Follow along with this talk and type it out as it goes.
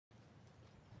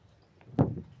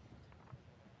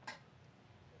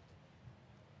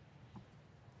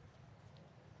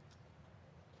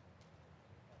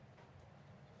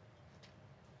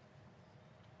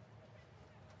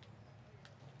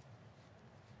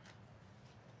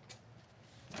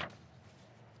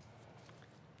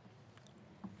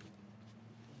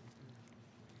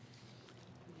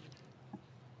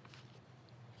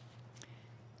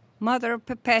Mother of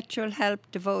Perpetual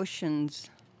Help Devotions.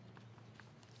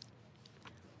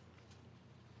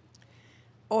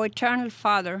 O Eternal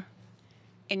Father,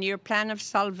 in your plan of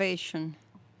salvation,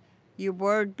 your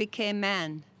word became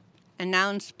man,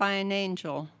 announced by an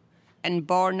angel, and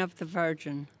born of the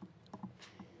Virgin.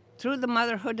 Through the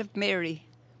motherhood of Mary,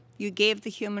 you gave the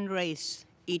human race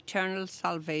eternal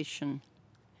salvation.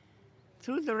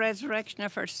 Through the resurrection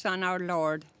of her Son, our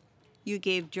Lord, you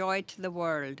gave joy to the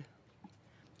world.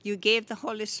 You gave the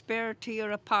Holy Spirit to your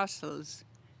apostles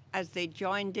as they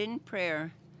joined in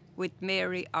prayer with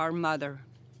Mary, our Mother.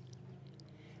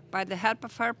 By the help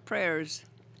of our prayers,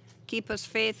 keep us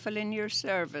faithful in your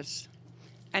service,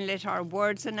 and let our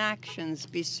words and actions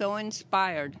be so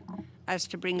inspired as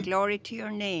to bring glory to your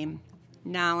name,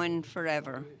 now and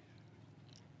forever.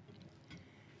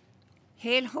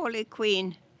 Hail, Holy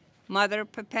Queen, Mother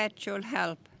of Perpetual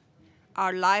Help,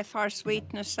 our life, our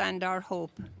sweetness, and our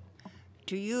hope.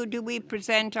 To you do we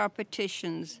present our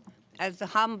petitions as the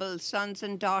humble sons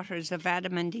and daughters of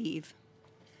Adam and Eve.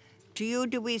 To you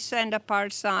do we send up our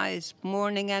sighs,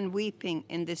 mourning and weeping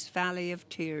in this valley of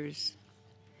tears.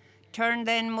 Turn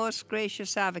then, most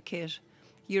gracious Advocate,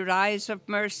 your eyes of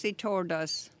mercy toward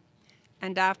us,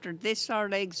 and after this our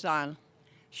exile,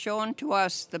 show unto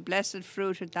us the blessed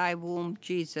fruit of thy womb,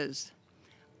 Jesus.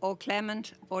 O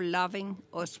clement, O loving,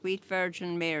 O sweet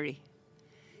Virgin Mary,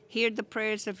 hear the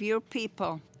prayers of your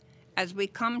people as we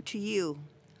come to you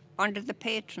under the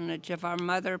patronage of our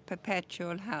Mother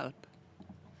Perpetual Help.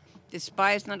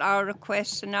 Despise not our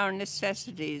requests and our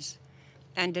necessities,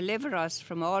 and deliver us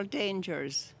from all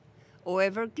dangers, O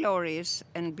ever glorious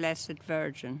and blessed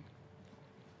Virgin.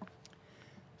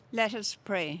 Let us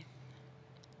pray.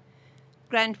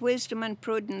 Grant wisdom and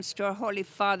prudence to our Holy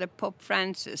Father, Pope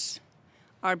Francis,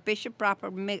 our Bishop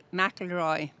Robert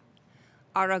McElroy,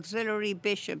 our auxiliary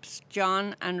bishops,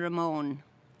 John and Ramon,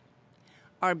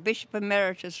 our Bishop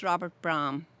Emeritus, Robert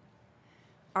Bram,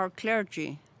 our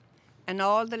clergy, and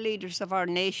all the leaders of our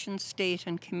nation, state,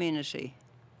 and community.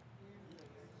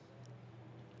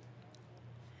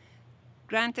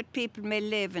 Grant that people may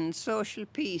live in social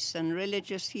peace and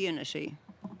religious unity.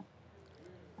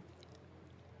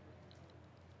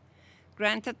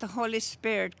 Grant that the Holy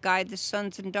Spirit guide the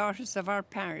sons and daughters of our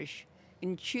parish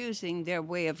in choosing their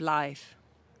way of life.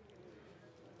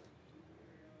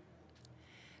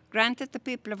 Grant that the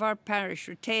people of our parish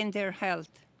retain their health,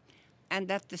 and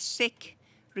that the sick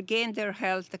regain their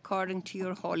health according to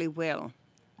your holy will.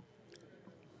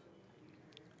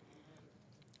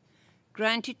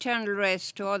 Grant eternal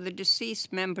rest to all the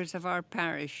deceased members of our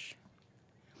parish,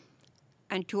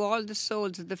 and to all the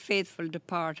souls of the faithful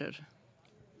departed.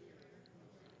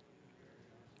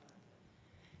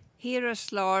 Hear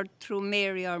us, Lord, through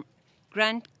Mary,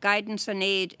 grant guidance and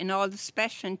aid in all the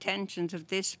special intentions of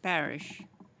this parish,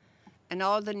 and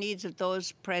all the needs of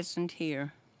those present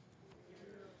here.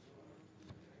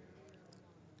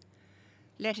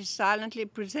 Let us silently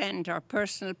present our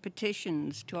personal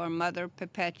petitions to our Mother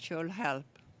Perpetual Help.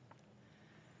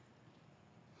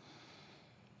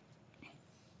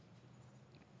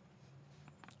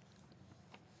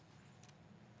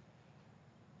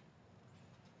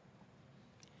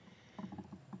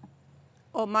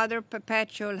 O Mother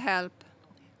Perpetual Help,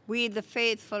 we the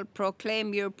faithful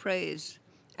proclaim your praise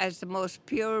as the most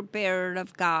pure bearer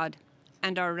of God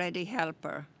and our ready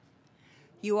helper.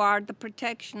 You are the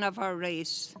protection of our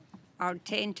race, our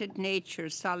tainted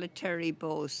nature's solitary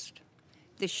boast,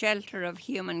 the shelter of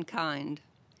humankind.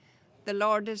 The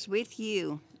Lord is with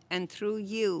you, and through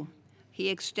you he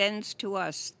extends to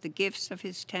us the gifts of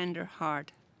his tender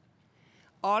heart.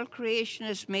 All creation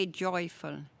is made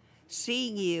joyful,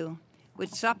 seeing you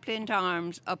with suppliant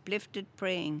arms uplifted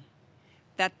praying,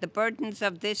 that the burdens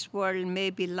of this world may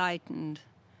be lightened,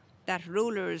 that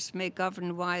rulers may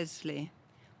govern wisely,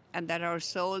 and that our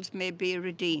souls may be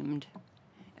redeemed,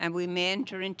 and we may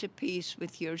enter into peace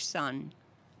with your Son.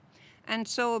 And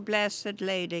so, Blessed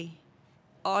Lady,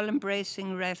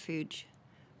 all-embracing refuge,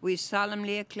 we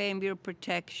solemnly acclaim your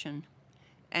protection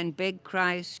and beg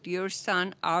Christ, your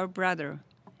Son, our brother,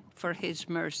 for his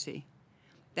mercy,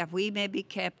 that we may be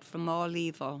kept from all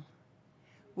evil.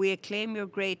 We acclaim your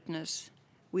greatness.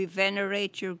 We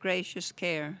venerate your gracious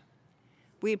care.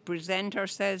 We present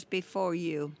ourselves before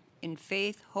you in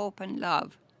faith, hope, and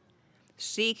love,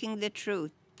 seeking the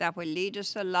truth that will lead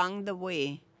us along the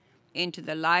way into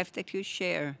the life that you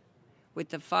share with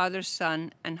the Father,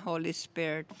 Son, and Holy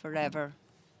Spirit forever.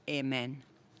 Amen.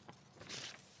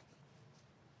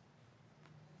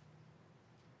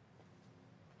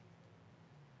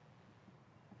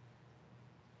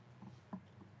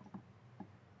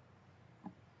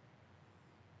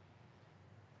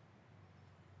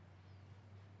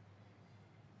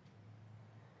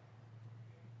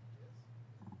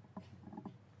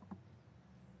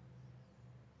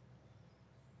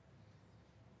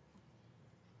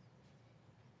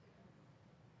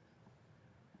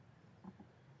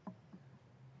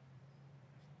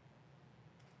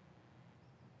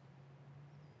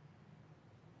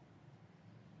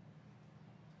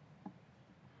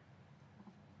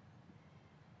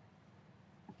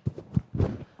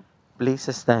 Please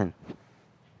stand.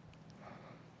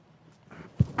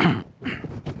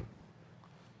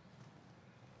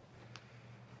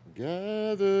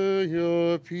 Gather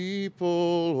your people,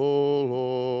 O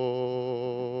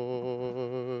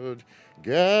Lord.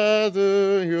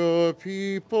 Gather your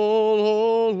people,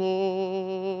 O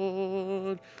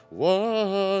Lord.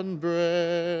 One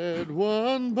bread,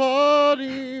 one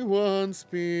body, one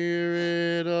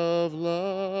spirit of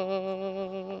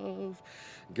love.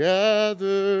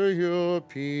 Gather your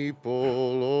people,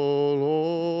 O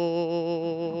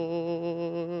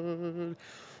Lord.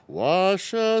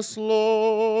 Wash us,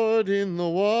 Lord, in the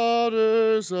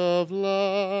waters of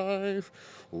life,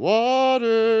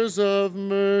 waters of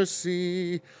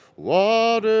mercy,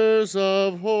 waters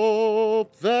of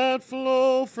hope that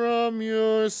flow from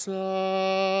your side.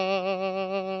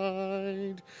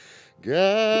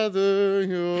 Gather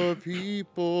your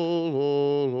people,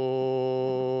 O Lord.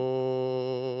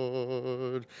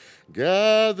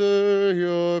 Gather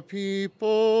your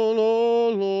people, O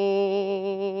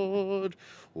Lord.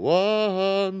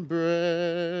 One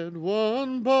bread,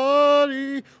 one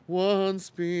body, one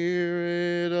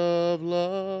spirit of love.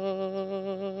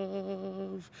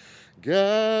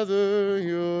 Gather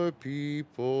your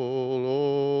people,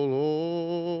 O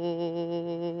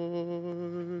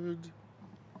Lord.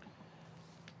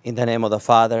 In the name of the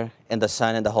Father, and the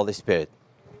Son, and the Holy Spirit.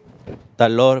 The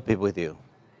Lord be with you.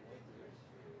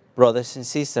 Brothers and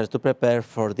sisters, to prepare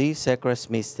for these sacred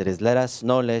mysteries, let us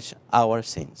acknowledge our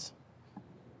sins.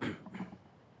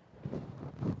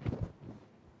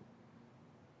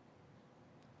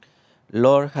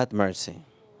 Lord, have mercy.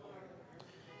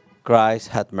 Christ,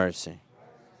 have mercy.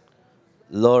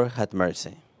 Lord, have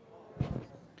mercy.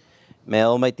 May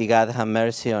Almighty God have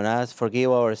mercy on us, forgive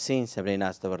our sins, and bring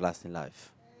us to everlasting life.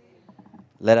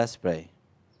 Let us pray.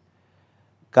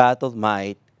 God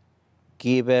Almighty,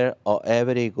 giver of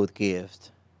every good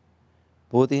gift,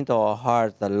 put into our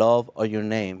hearts the love of your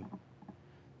name,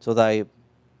 so that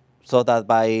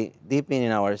by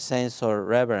deepening our sense of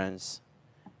reverence,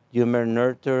 you may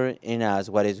nurture in us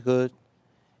what is good,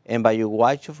 and by your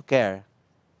watchful care,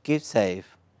 keep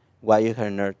safe what you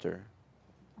have nurtured.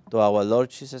 To our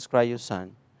Lord Jesus Christ, your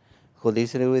Son, who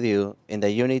lives with you in the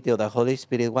unity of the Holy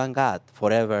Spirit, one God,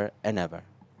 forever and ever.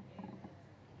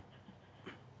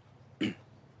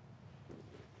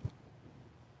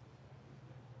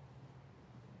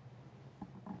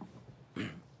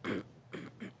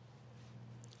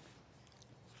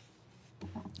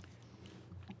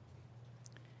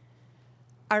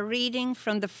 A reading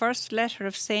from the first letter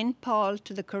of St. Paul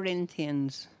to the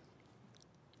Corinthians.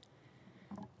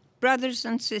 Brothers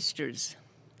and sisters,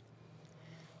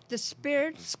 the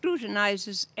Spirit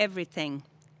scrutinizes everything,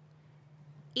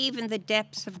 even the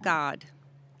depths of God.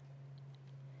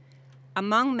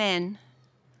 Among men,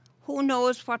 who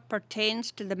knows what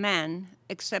pertains to the man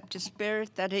except the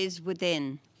spirit that is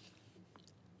within?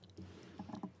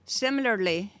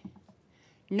 Similarly,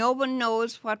 no one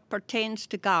knows what pertains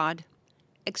to God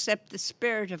except the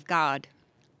Spirit of God.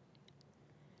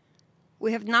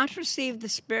 We have not received the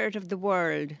spirit of the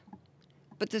world,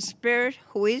 but the Spirit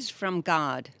who is from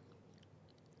God,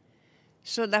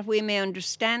 so that we may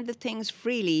understand the things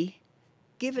freely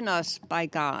given us by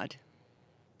God.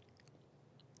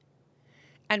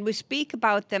 And we speak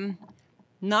about them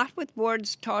not with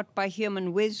words taught by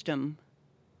human wisdom,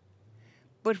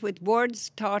 but with words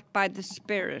taught by the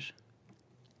Spirit,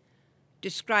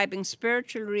 describing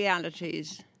spiritual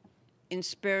realities in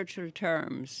spiritual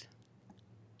terms.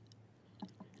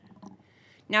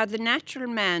 Now, the natural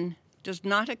man does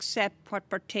not accept what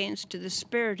pertains to the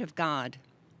Spirit of God,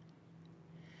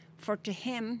 for to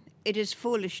him it is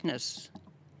foolishness,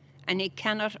 and he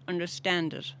cannot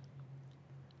understand it,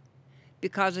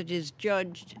 because it is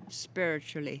judged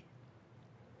spiritually.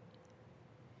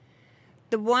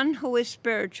 The one who is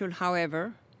spiritual,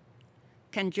 however,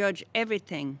 can judge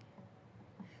everything,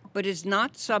 but is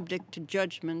not subject to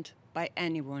judgment by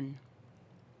anyone.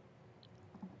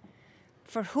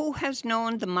 For who has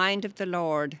known the mind of the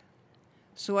Lord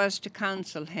so as to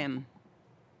counsel him?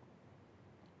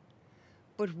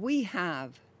 But we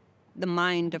have the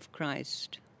mind of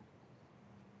Christ.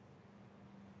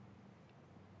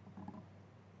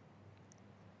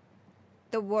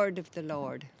 The word of the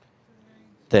Lord.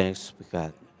 Thanks be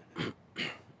God.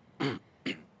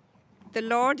 The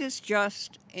Lord is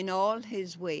just in all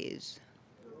his ways.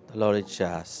 The Lord is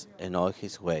just in all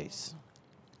his ways.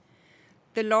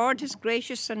 The Lord is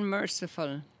gracious and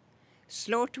merciful,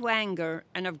 slow to anger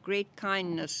and of great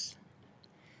kindness.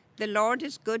 The Lord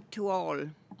is good to all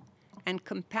and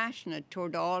compassionate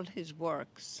toward all his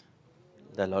works.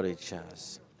 The Lord is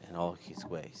just in all his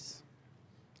ways.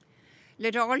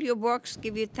 Let all your works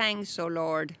give you thanks, O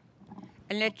Lord,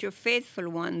 and let your faithful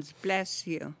ones bless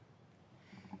you.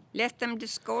 Let them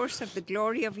discourse of the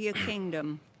glory of your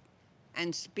kingdom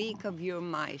and speak of your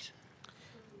might,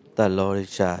 The Lord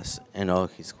is just in all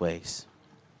his ways.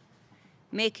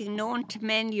 making known to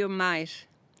men your might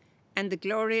and the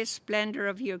glorious splendor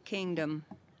of your kingdom.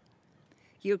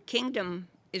 Your kingdom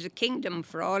is a kingdom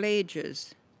for all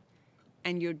ages,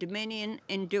 and your dominion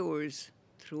endures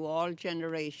through all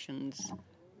generations.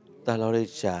 The Lord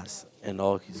is just in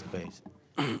all his ways.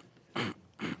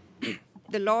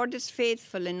 The Lord is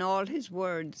faithful in all his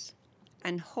words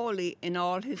and holy in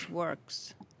all his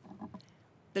works.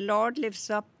 The Lord lifts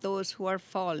up those who are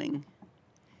falling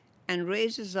and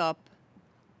raises up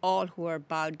all who are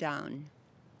bowed down.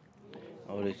 The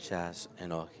Lord is just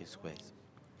in all his ways.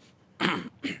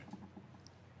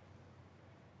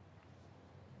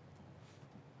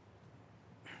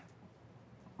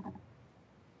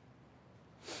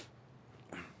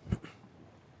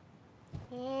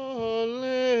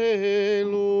 Alleluia.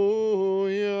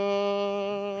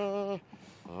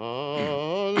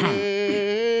 Alleluia.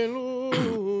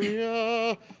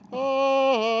 Alleluia.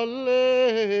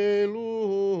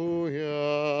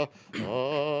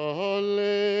 Alleluia.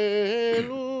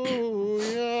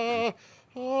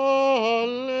 Alleluia.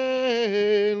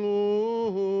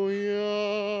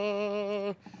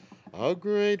 A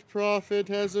great prophet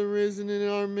has arisen in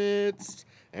our midst,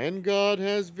 and God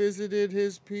has visited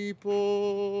his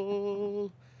people.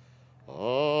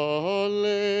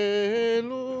 Alleluia.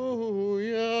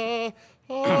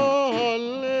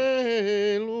 Alleluia.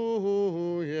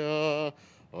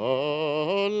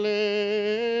 Alleluia.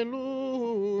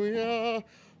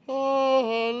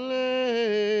 Alleluia.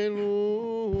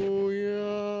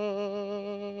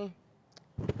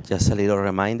 Just a little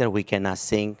reminder, we cannot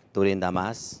sing during the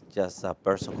Mass, just a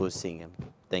person who's singing.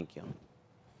 Thank you.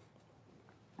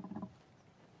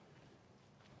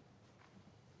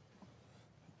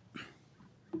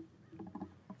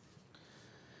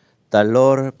 The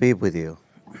Lord be with you.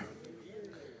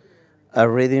 A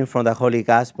reading from the Holy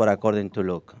Gospel according to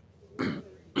Luke.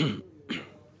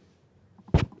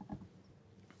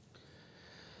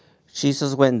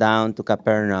 Jesus went down to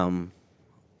Capernaum,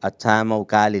 a town of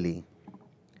Galilee.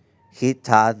 He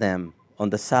taught them on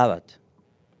the Sabbath,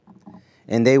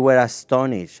 and they were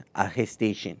astonished at his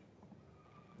teaching,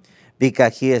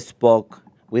 because he spoke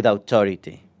with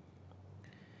authority.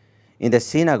 In the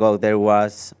synagogue there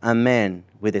was a man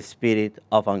with a spirit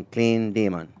of unclean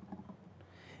demon,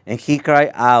 and he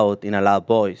cried out in a loud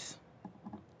voice,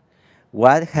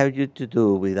 "What have you to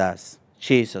do with us,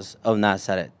 Jesus of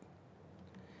Nazareth?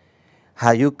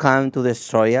 Have you come to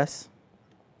destroy us?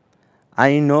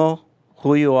 I know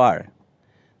who you are,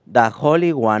 the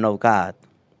Holy One of God."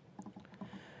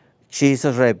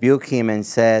 Jesus rebuked him and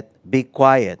said, "Be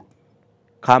quiet,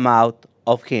 come out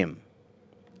of him."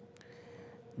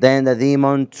 Then the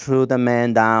demon threw the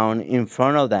man down in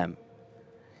front of them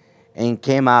and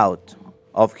came out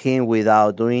of him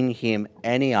without doing him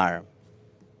any harm.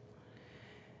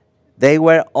 They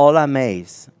were all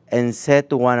amazed and said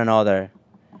to one another,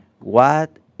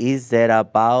 "What is there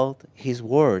about his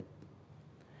word?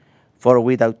 For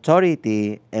with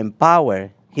authority and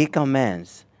power he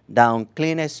commands the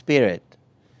unclean spirit,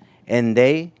 and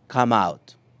they come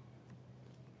out."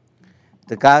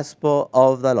 The Gospel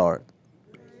of the Lord.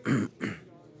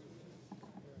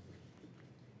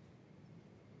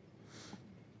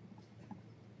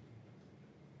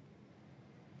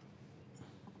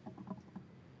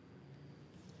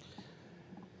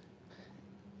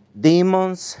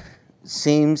 Demons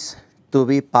seems to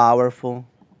be powerful,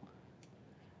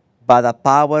 but the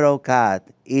power of God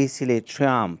easily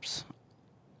triumphs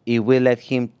if we let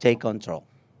him take control.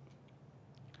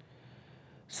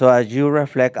 So as you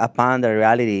reflect upon the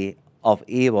reality of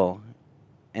evil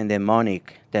and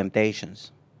demonic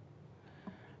temptations,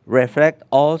 reflect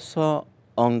also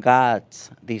on God's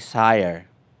desire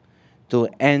to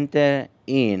enter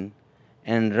in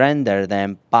and render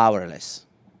them powerless.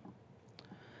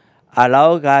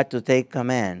 Allow God to take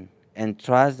command and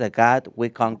trust that God will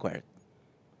conquer.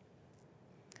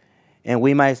 And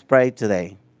we might pray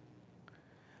today,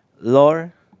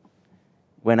 "Lord,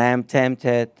 when I am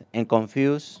tempted and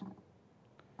confused,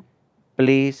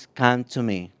 please come to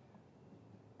me.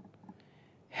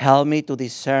 Help me to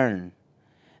discern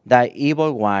the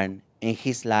evil one and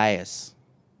his lies.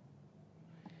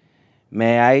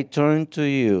 May I turn to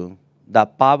you, the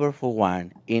powerful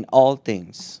one in all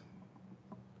things.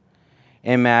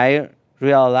 And may I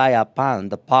rely upon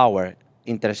the power,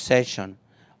 intercession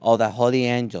of the holy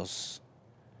angels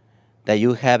that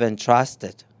you have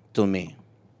entrusted to me.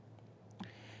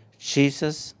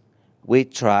 Jesus, We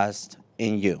trust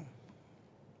in you.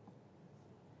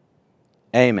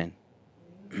 Amen.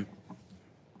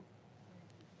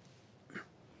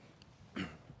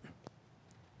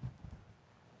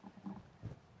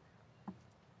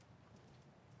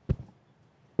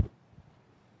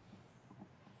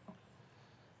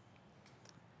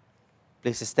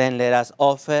 Please stand, let us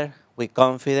offer with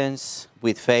confidence,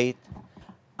 with faith,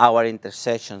 our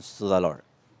intercessions to the Lord.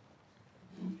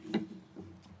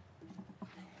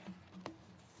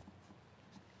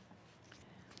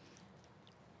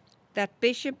 That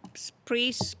bishops,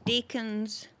 priests,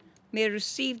 deacons may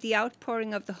receive the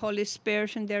outpouring of the Holy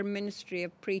Spirit in their ministry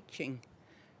of preaching.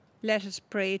 Let us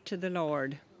pray to the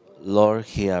Lord. Lord,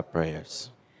 hear our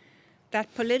prayers.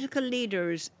 That political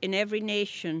leaders in every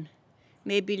nation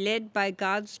may be led by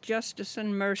God's justice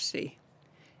and mercy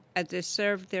as they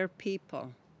serve their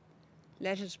people.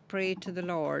 Let us pray to the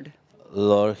Lord.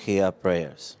 Lord, hear our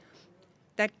prayers.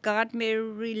 That God may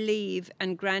relieve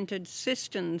and grant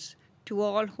assistance to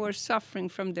all who are suffering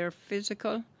from their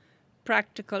physical,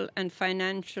 practical, and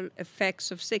financial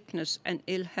effects of sickness and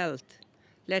ill health.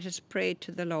 Let us pray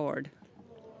to the Lord.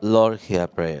 Lord, hear our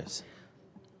prayers.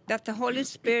 That the Holy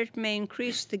Spirit may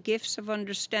increase the gifts of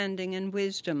understanding and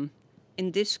wisdom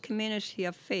in this community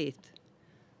of faith.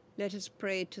 Let us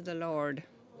pray to the Lord.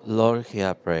 Lord, hear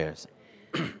our prayers.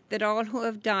 That all who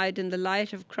have died in the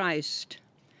light of Christ,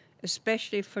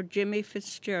 especially for Jimmy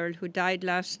Fitzgerald, who died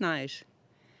last night,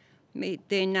 may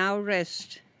they now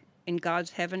rest in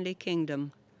God's heavenly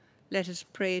kingdom. Let us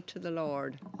pray to the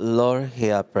Lord. Lord,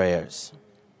 hear our prayers.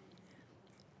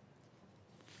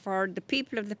 For the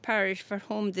people of the parish for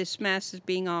whom this Mass is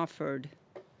being offered,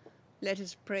 let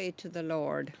us pray to the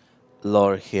Lord.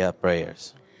 Lord, hear our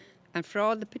prayers. And for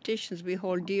all the petitions we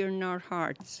hold dear in our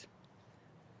hearts,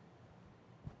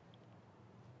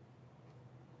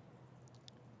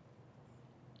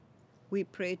 we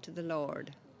pray to the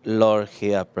Lord. Lord,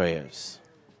 hear our prayers.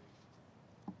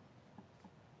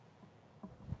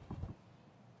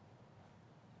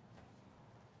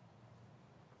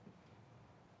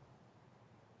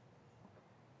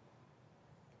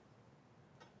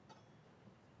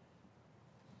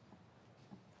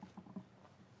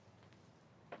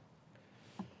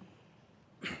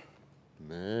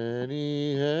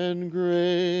 Many and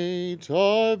great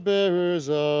are bearers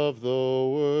of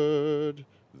the word.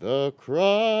 The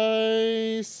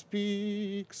cry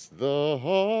speaks, the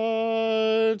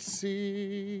heart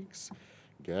seeks.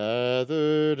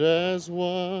 Gathered as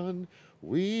one,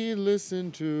 we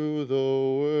listen to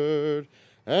the word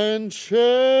and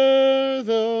share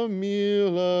the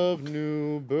meal of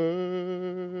new birth.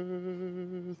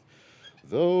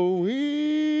 The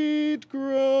wheat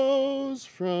grows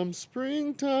from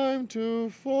springtime to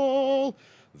fall,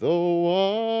 the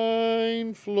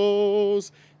wine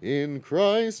flows, in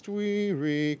Christ we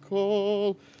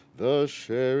recall the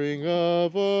sharing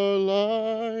of our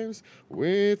lives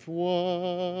with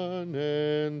one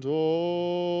and all.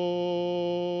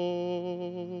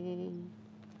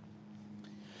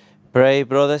 Pray,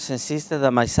 brothers and sisters,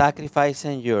 that my sacrifice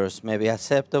and yours may be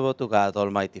acceptable to God,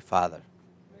 Almighty Father.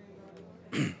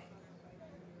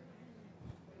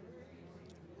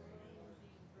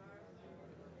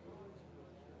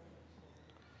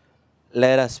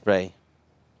 Let us pray.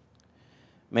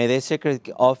 May this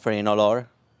sacred offering, O Lord,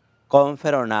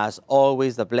 confer on us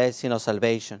always the blessing of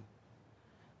salvation,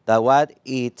 that what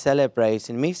it celebrates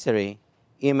in mystery,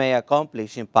 it may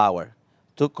accomplish in power,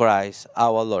 to Christ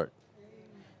our Lord.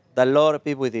 The Lord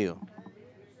be with you.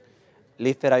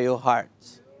 Lift up your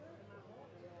hearts.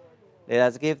 Let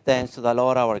us give thanks to the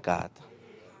Lord our God.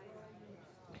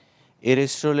 It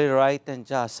is truly right and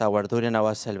just, our duty and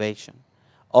our salvation,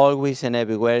 always and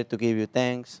everywhere to give you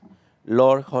thanks,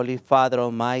 Lord, Holy Father,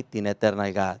 Almighty and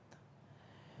eternal God.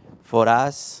 For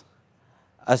us,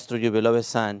 as through your beloved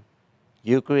Son,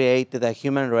 you created the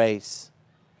human race,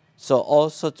 so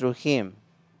also through him,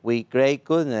 with great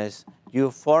goodness, you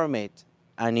form it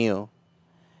anew.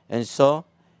 And so,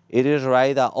 it is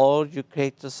right that all you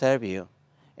create to serve you,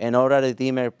 and all the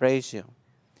Redeemer praise you,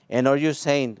 and all your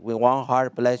saints with one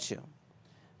heart bless you.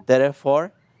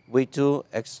 Therefore, we too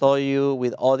extol you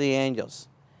with all the angels,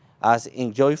 as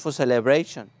in joyful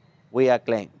celebration we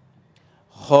acclaim,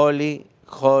 Holy,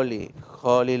 holy,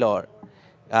 holy Lord,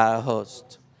 God of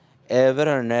hosts,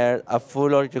 ever and earth are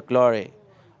full of your glory.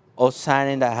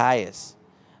 Hosanna in the highest.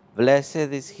 Blessed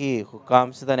is he who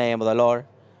comes in the name of the Lord.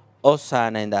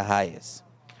 Hosanna in the highest.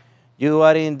 You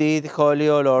are indeed holy,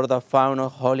 O Lord, the fount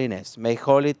of holiness. Make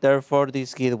holy, therefore,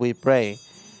 this gift, we pray,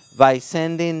 by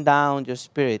sending down your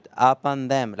Spirit upon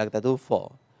them like the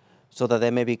dewfall, so that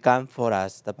they may become for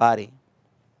us the body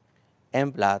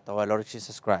and blood of our Lord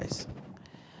Jesus Christ.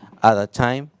 At that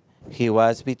time, he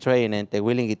was betrayed and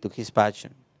willingly took his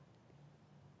passion.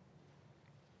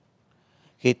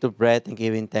 He took bread and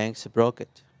giving thanks, broke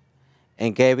it,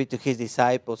 and gave it to his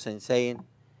disciples, and saying,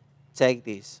 "Take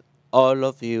this, all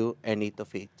of you, and eat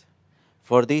of it.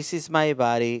 For this is my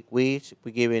body, which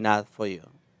we given out for you."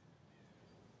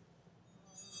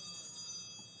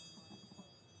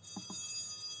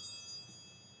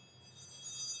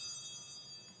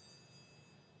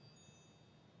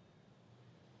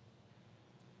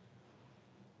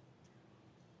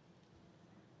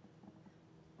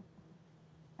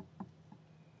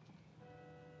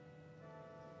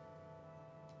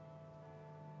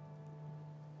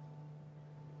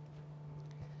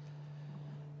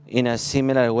 In a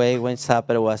similar way, when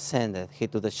supper was ended, he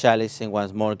took the chalice and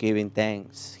once more giving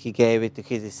thanks, he gave it to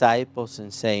his disciples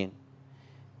and saying,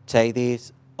 "Take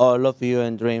this, all of you,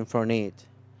 and drink from it.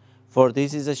 For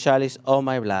this is the chalice of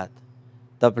my blood,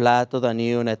 the blood of the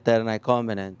new and eternal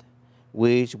covenant,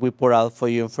 which we pour out for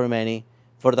you and for many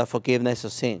for the forgiveness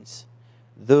of sins.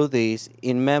 Do this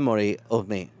in memory of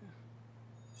me."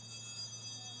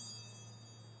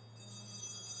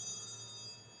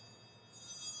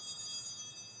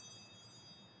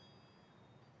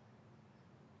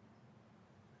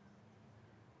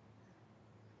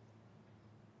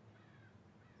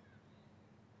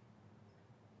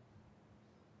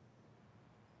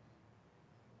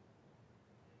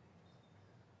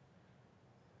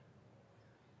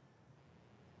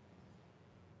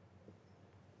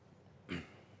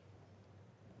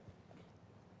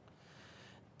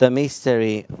 The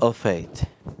mystery of faith.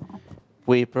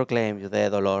 We proclaim your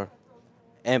death, O Lord,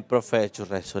 and profess your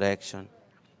resurrection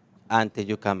until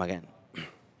you come again.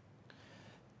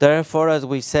 Therefore, as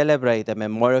we celebrate the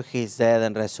memorial of his death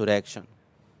and resurrection,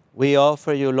 we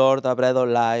offer you, Lord, the bread of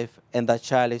life and the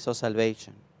chalice of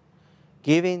salvation,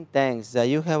 giving thanks that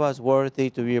you have us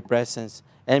worthy to be your presence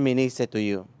and minister to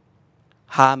you.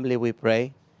 Humbly we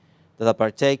pray that the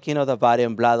partaking of the body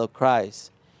and blood of Christ,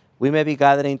 we may be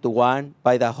gathered into one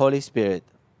by the Holy Spirit.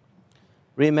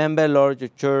 Remember, Lord, your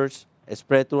church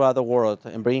spread throughout the world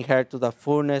and bring her to the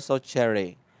fullness of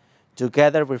charity,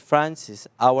 together with Francis,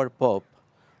 our Pope,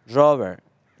 Robert,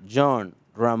 John,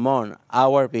 Ramon,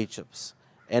 our bishops,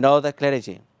 and all the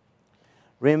clergy.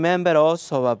 Remember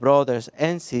also our brothers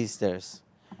and sisters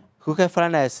who have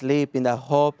fallen asleep in the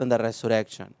hope and the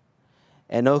resurrection,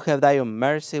 and who have died of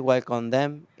mercy, welcome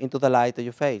them into the light of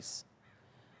your face.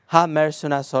 Have mercy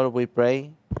on us all, we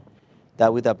pray,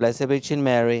 that with the Blessed Virgin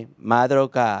Mary, Mother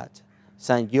of God,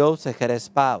 Saint Joseph, her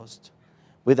espoused,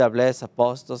 with the blessed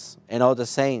apostles and all the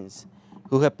saints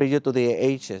who have preached to the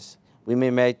ages, we may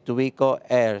make to be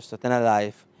co-heirs to eternal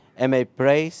life, and may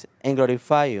praise and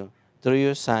glorify you through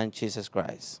your Son, Jesus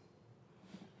Christ.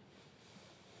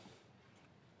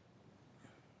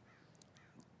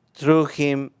 Through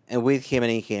him, and with him,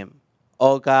 and in him,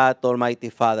 O God, Almighty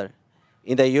Father,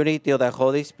 in the unity of the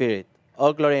Holy Spirit,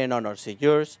 all glory and honor is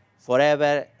yours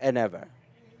forever and ever.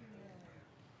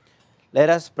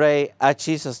 Let us pray as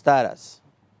Jesus taught us.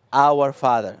 Our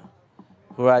Father,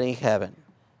 who art in heaven,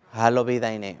 hallowed be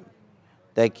thy name.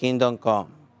 Thy kingdom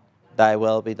come, thy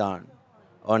will be done,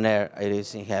 on earth as it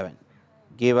is in heaven.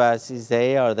 Give us this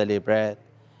day our daily bread,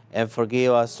 and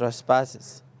forgive us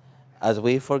trespasses, as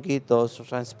we forgive those who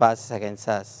trespass against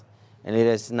us. And lead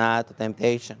us not to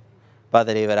temptation, but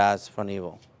deliver us from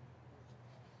evil.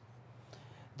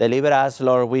 Deliver us,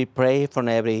 Lord, we pray, from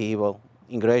every evil,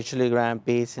 and graciously grant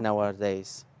peace in our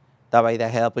days, that by the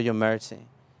help of your mercy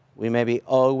we may be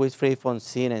always free from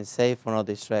sin and safe from all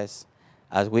distress,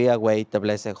 as we await the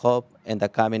blessed hope and the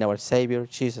coming of our Savior,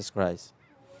 Jesus Christ.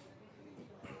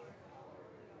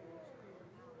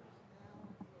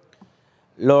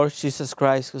 Lord Jesus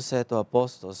Christ, who said to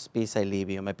apostles, "Peace I leave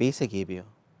you, my peace I give you,"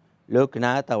 look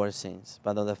not at our sins,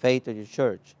 but on the faith of your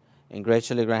church, and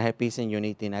graciously grant her peace and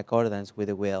unity in accordance with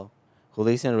the will, who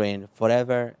lives and reigns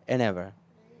forever and ever.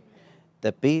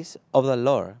 The peace of the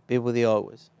Lord be with you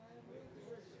always.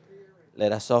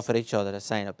 Let us offer each other a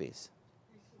sign of peace.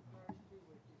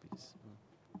 Peace.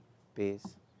 Peace.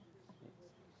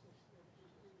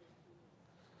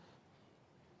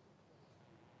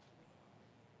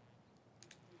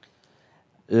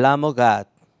 Lamb of God,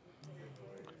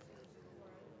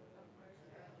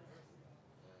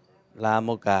 Lamb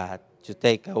of God, you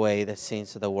take away the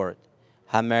sins of the world,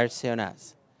 have mercy on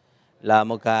us.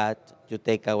 Lamb of God, you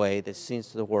take away the sins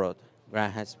of the world,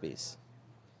 grant us peace.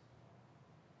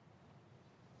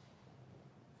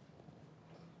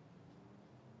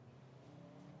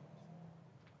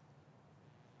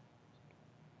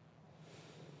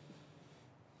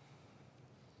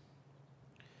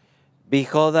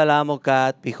 Behold the Lamb of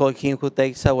God, behold him who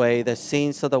takes away the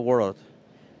sins of the world.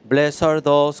 Blessed are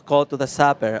those called to the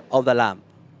supper of the Lamb.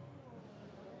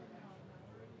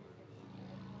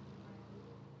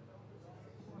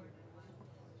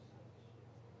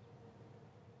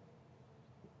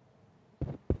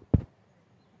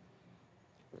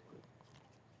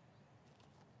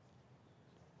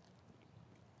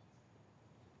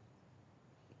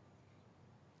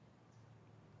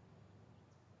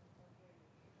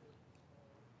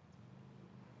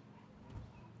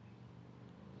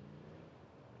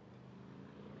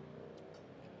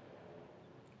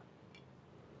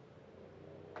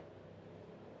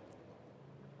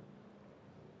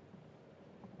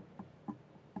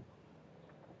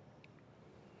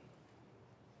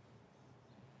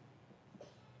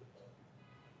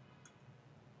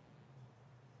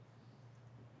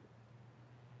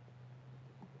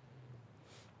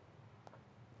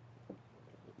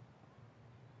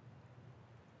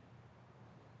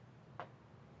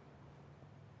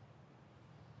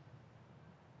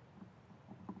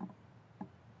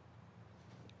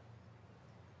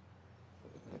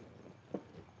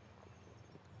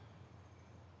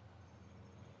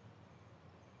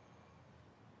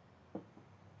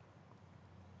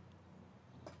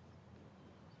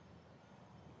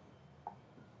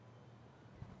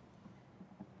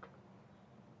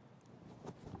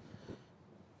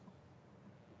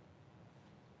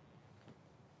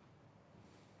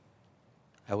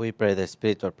 And we pray the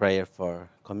spiritual prayer for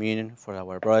communion for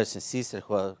our brothers and sisters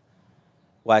who are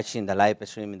watching the live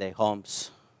stream in their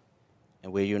homes,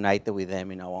 and we're united with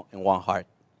them in one heart.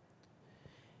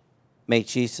 May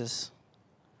Jesus,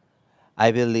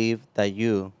 I believe that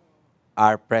you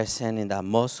are present in the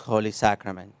most holy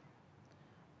sacrament.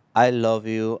 I love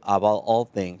you above all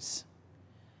things,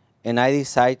 and I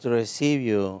desire to receive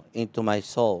you into my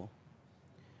soul.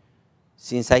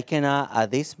 Since I cannot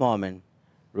at this moment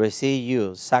receive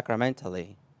you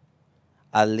sacramentally,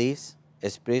 at least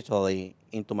spiritually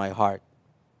into my heart,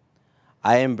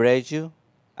 I embrace you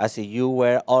as if you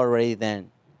were already then,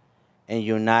 and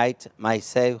unite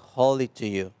myself wholly to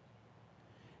you.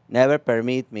 Never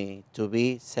permit me to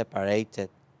be separated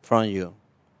from you.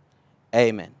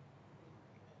 Amen.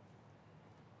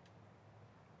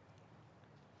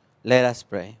 Let us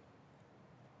pray.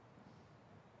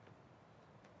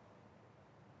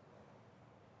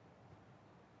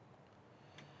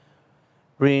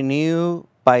 Renewed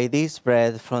by this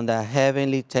bread from the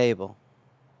heavenly table,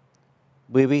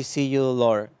 we beseech you,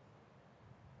 Lord,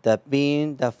 that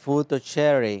being the food of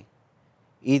charity,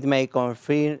 it may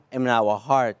confirm in our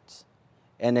hearts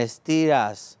and stir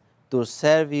us to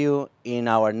serve you in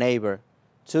our neighbor,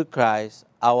 through Christ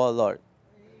our Lord.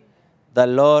 The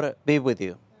Lord be with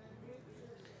you.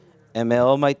 And may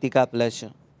Almighty God bless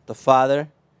you, the Father,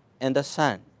 and the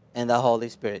Son, and the Holy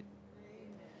Spirit.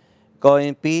 Go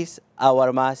in peace,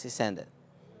 our Mass is ended.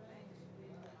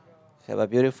 Have a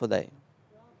beautiful day.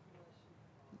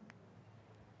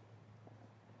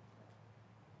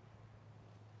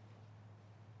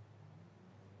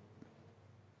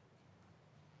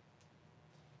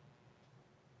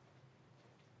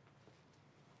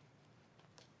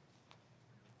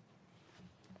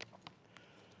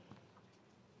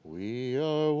 We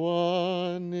are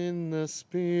one in the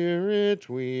Spirit,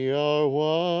 we are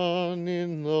one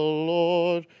in the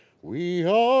Lord. We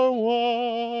are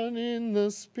one in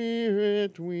the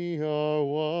Spirit, we are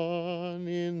one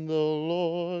in the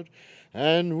Lord.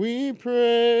 And we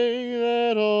pray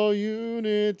that all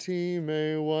unity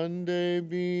may one day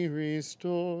be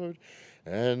restored.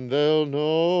 And they'll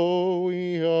know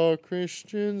we are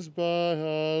Christians by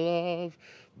our love,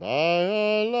 by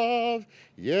our love.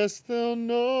 Yes, they'll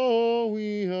know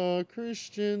we are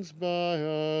Christians by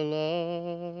our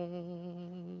love.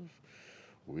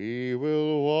 We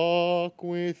will walk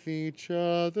with each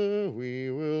other, we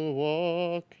will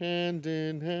walk hand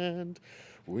in hand.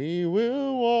 We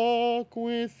will walk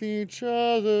with each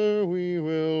other, we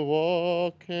will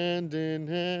walk hand in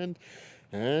hand.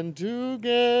 And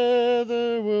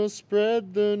together we'll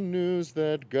spread the news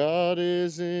that God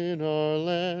is in our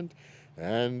land.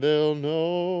 And they'll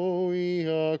know we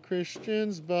are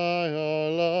Christians by our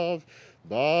love,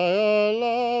 by our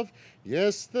love.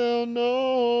 Yes, they'll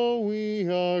know we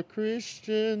are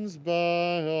Christians by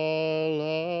our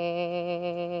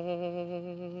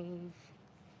love.